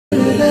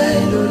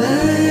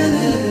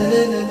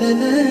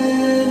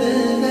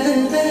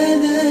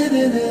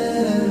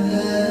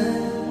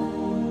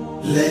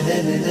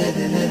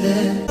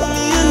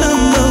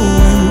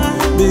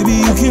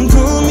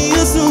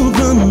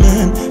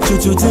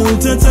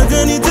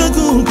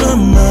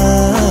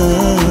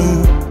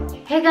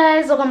Hey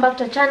guys, welcome back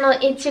to our channel.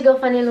 It's your girl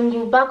Fanny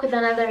Lungu back with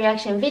another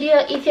reaction video.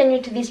 If you're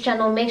new to this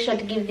channel, make sure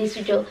to give this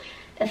video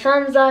a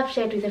thumbs up,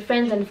 share it with your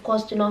friends, and of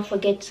course do not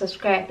forget to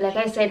subscribe. Like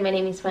I said, my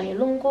name is Fanny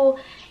Lungu,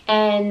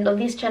 and on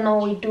this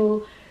channel we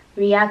do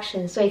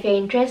reactions. So if you're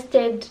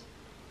interested,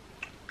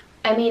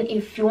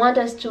 if you want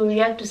us to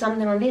react to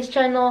something on this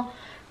channel,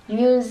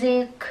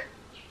 music,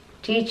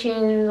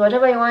 teachings,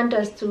 whatever you want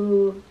us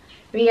to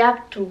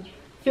react to,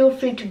 feel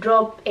free to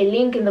drop a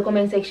link in the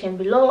comment section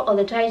below or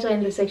the title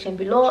in the section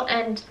below,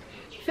 and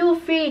feel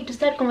free to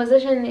start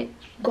conversations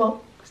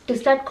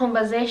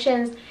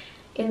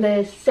in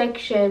the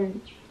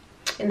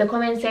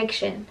comment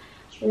section.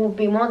 We'll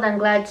be more than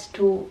glad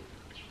to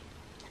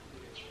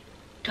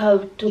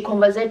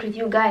conversate with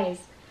you guys.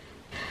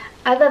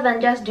 Other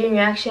than just doing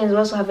reactions, we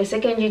also have a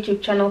second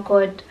YouTube channel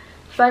called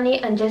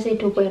Fanny&jessy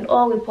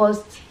 2.0. We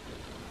post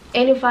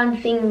any fun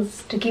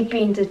things to keep you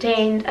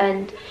entertained,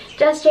 and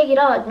just check it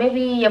out.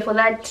 Maybe for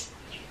that,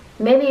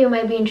 maybe you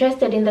might be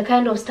interested in the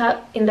kinds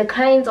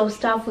of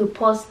stuff we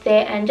post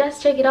there, and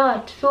just check it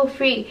out. Feel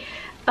free.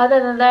 Other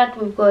than that,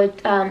 we've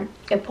got a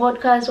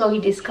podcast where we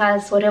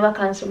discuss whatever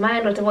comes to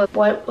mind, whatever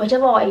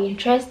we're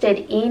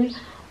interested in,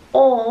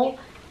 or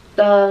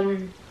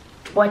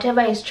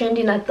whatever is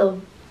trending at the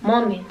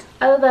moment.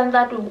 Other than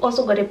that, we've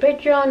also got a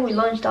Patreon. We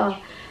launched our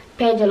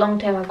page a long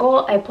time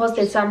ago. I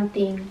posted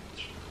something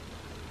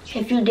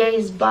a few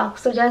days back,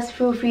 so just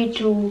feel free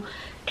to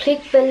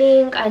click the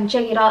link and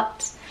check it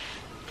out.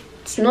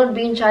 It's not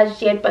being charged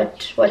yet,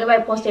 but whatever I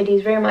posted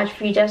is very much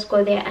free. Just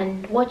go there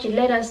and watch it.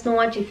 Let us know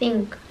what you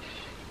think.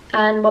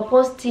 And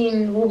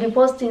we'll be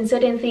posting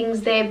certain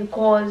things there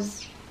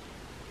because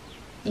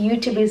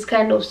YouTube is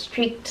kind of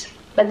strict,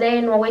 but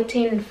then we're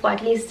waiting for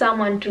at least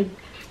someone to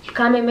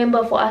become a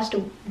member for us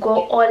to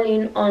go all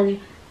in on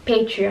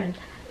Patreon.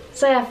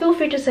 So yeah, feel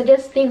free to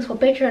suggest things for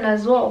Patreon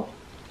as well.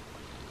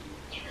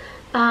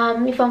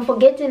 If I'm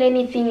forgetting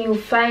anything, you'll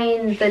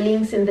find the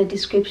links in the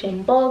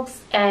description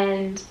box,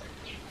 and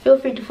feel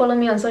free to follow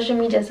me on social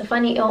media as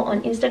Fanny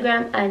on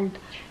Instagram and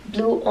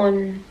Blue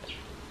on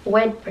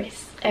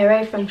WordPress. I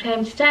write from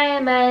time to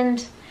time,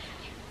 and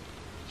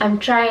I'm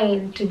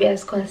trying to be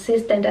as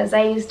consistent as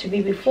I used to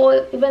be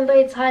before. Even though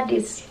it's hard,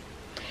 it's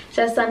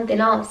just something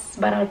else,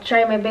 but I'll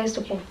try my best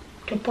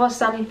to post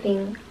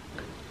something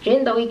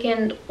during the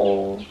weekend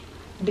or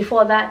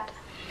before that.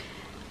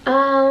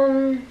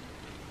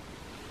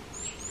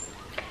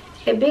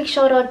 A big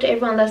shout out to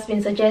everyone that's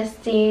been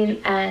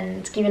suggesting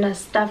and giving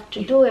us stuff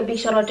to do. A big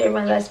shout out to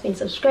everyone that's been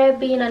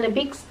subscribing, and a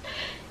big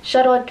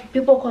shout out to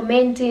people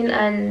commenting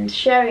and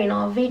sharing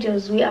our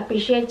videos. We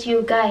appreciate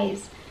you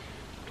guys.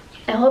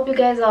 I hope you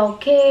guys are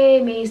okay.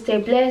 May you stay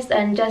blessed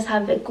and just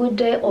have a good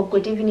day or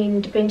good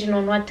evening, depending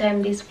on what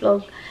time this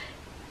vlog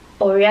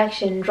or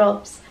reaction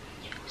drops.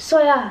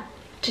 So yeah,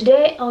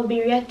 today I'll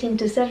be reacting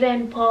to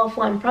 7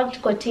 powerful and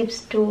practical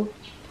tips to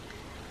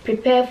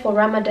prepare for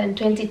Ramadan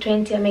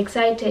 2020. I'm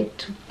excited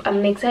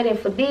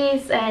for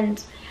this,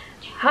 and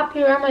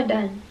happy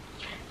Ramadan.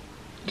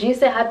 Do you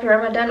say happy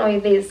Ramadan, or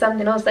if there's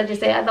something else that you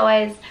say?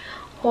 Otherwise,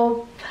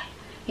 hope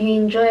you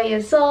enjoy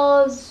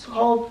yourselves.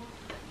 Hope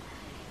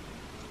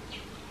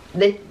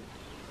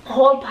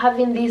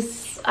having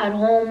this at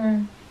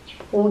home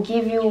will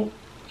give you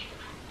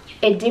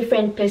a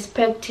different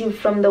perspective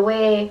from the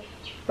way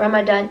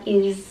Ramadan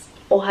is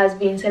or has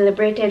been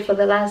celebrated for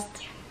the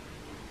last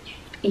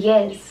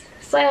years.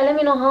 So yeah, let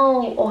me know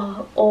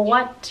how or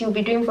what you'll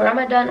be doing for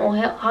Ramadan, or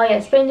how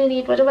you're spending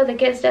it. Whatever the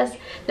case, just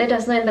let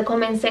us know in the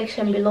comment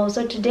section below.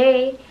 So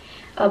today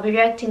I'll be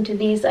reacting to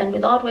this, and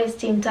without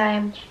wasting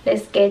time,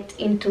 let's get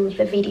into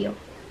the video.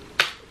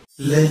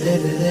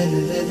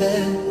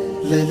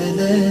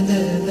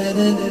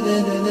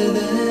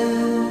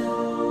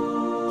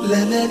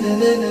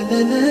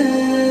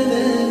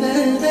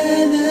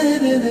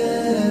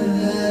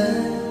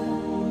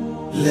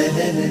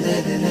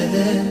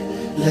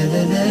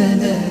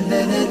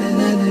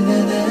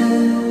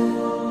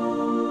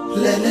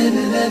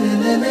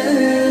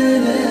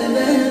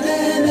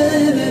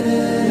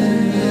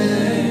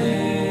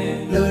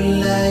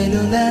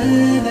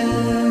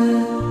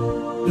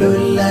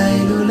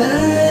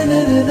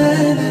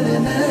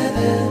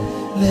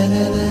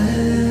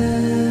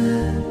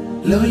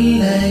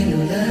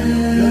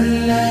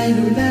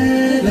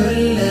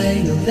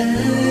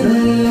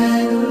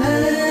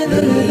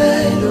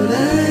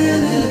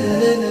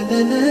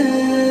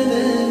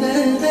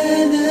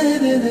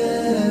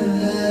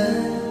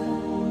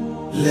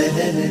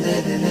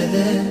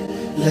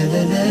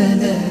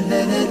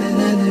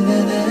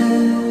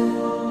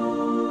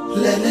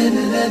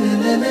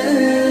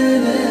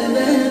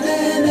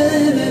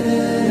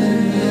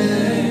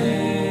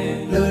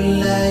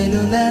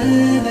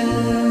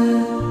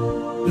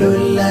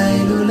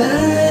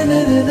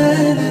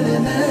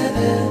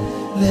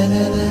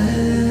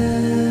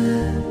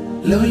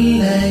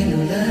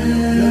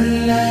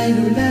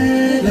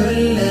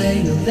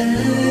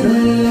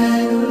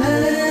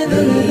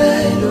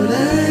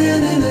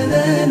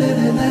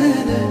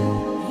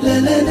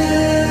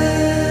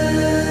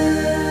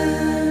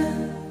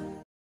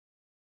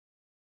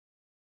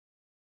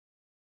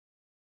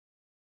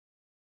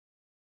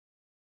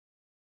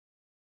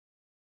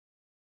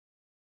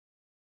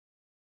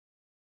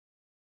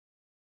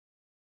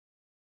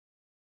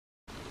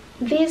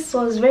 this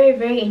was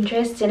very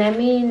interesting. I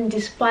mean,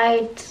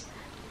 despite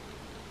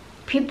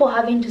people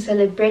having to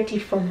celebrate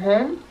it from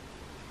home,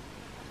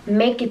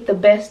 make it the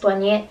best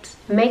one yet.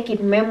 Make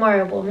it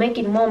memorable. Make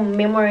it more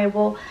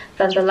memorable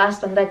than the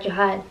last one that you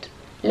had.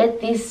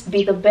 Let this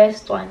be the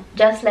best one.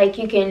 Just like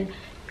you can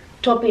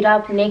top it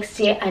up next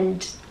year,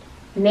 and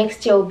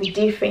next year will be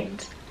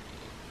different.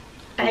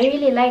 I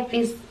really like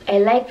this. I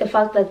like the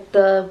fact that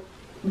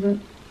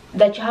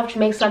that you have to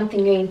make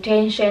something your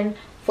intention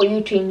for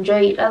you to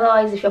enjoy it.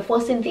 Otherwise, if you're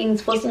forcing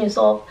things, forcing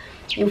yourself,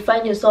 you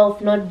find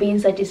yourself not being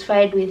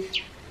satisfied with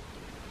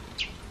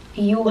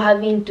you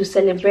having to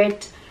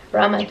celebrate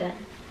Ramadan.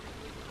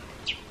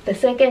 The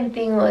second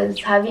thing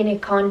was having a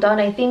countdown.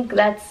 I think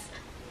I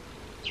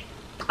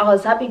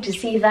was happy to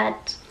see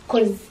that,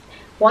 because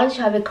once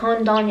you have a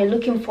countdown, you're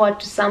looking forward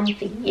to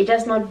something. You're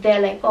just not there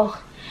like,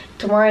 oh,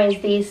 tomorrow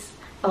is this,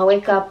 I'll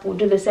wake up, we'll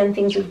do the same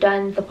things we've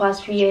done the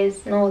past few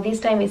years. No, this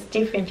time it's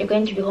different. You're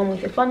going to be home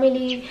with your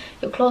family,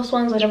 your close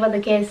ones, whatever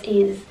the case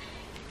is.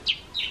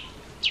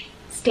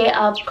 Stay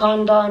up,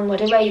 count down,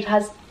 whatever you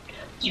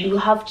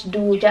have to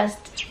do,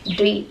 just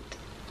do it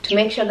to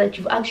make sure that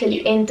you've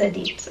actually entered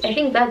it. I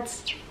think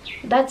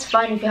that's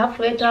fun. If you have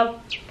to wait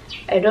up,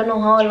 I don't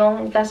know how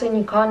long, that's when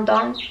you count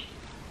down.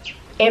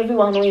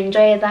 Everyone will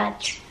enjoy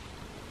that.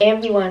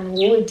 Everyone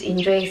would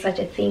enjoy such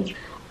a thing,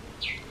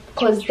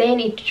 because then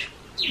it,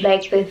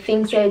 like the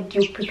thing said,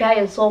 you prepare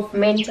yourself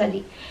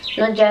mentally,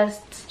 not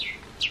just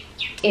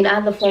in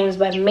other forms,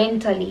 but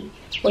mentally.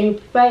 When you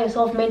prepare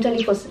yourself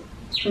mentally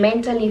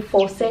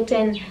for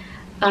certain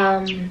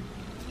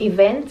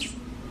events,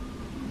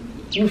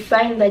 you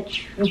find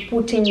that you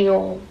put in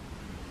your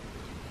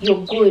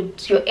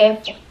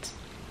effort.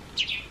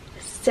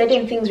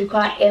 Certain things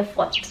require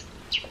effort.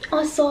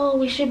 Also,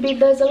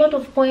 there's a lot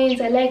of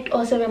points. I liked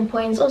all 7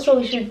 points. Also,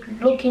 we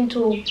should look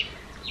into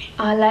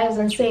our lives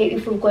and say,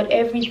 if we've got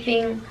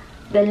everything,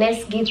 then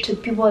let's give to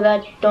people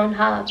that don't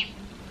have.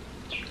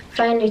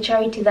 Find a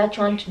charity that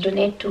you want to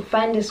donate to.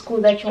 Find a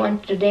school that you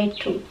want to donate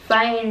to.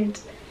 Find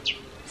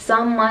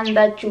someone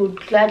that you would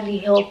gladly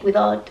help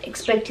without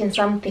expecting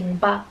something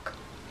back.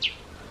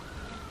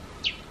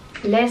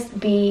 Let's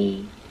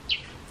be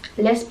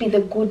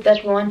the good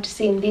that we want to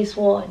see in this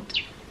world.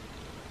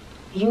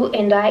 You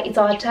and I, it's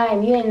our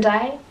time. You and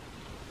I,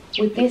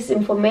 with this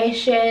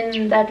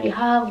information that we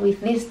have,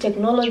 with this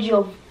technology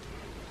of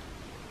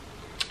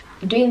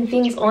doing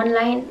things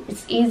online,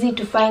 it's easy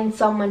to find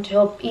someone to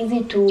help,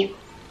 easy to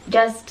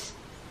just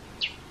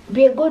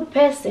be a good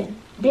person.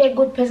 Be a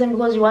good person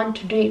because you want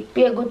to do it.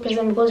 Be a good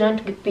person because you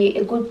want to be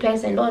a good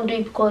person. Don't do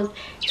it because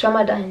it's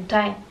Ramadan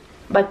time.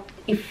 But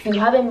if you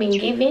haven't been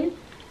given,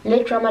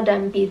 let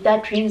Ramadan be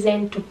that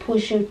reason to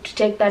push you to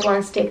take that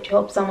one step to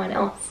help someone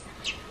else.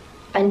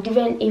 And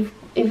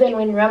even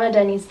when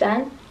Ramadan is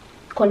done,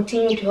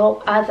 continue to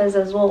help others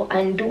as well,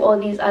 and do all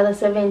these other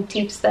 7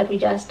 tips that we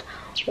just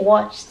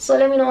watched. So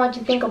let me know what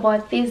you think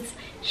about this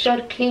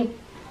short clip.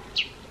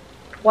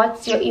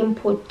 What's your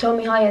input? Tell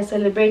me how you're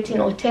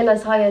celebrating, or tell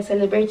us how you're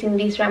celebrating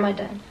this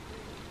Ramadan.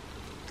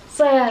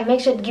 So yeah, make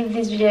sure to give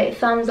this video a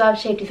thumbs up,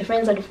 share it with your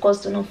friends, and of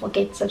course do not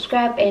forget to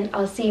subscribe, and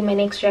I'll see you in my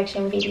next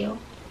reaction video.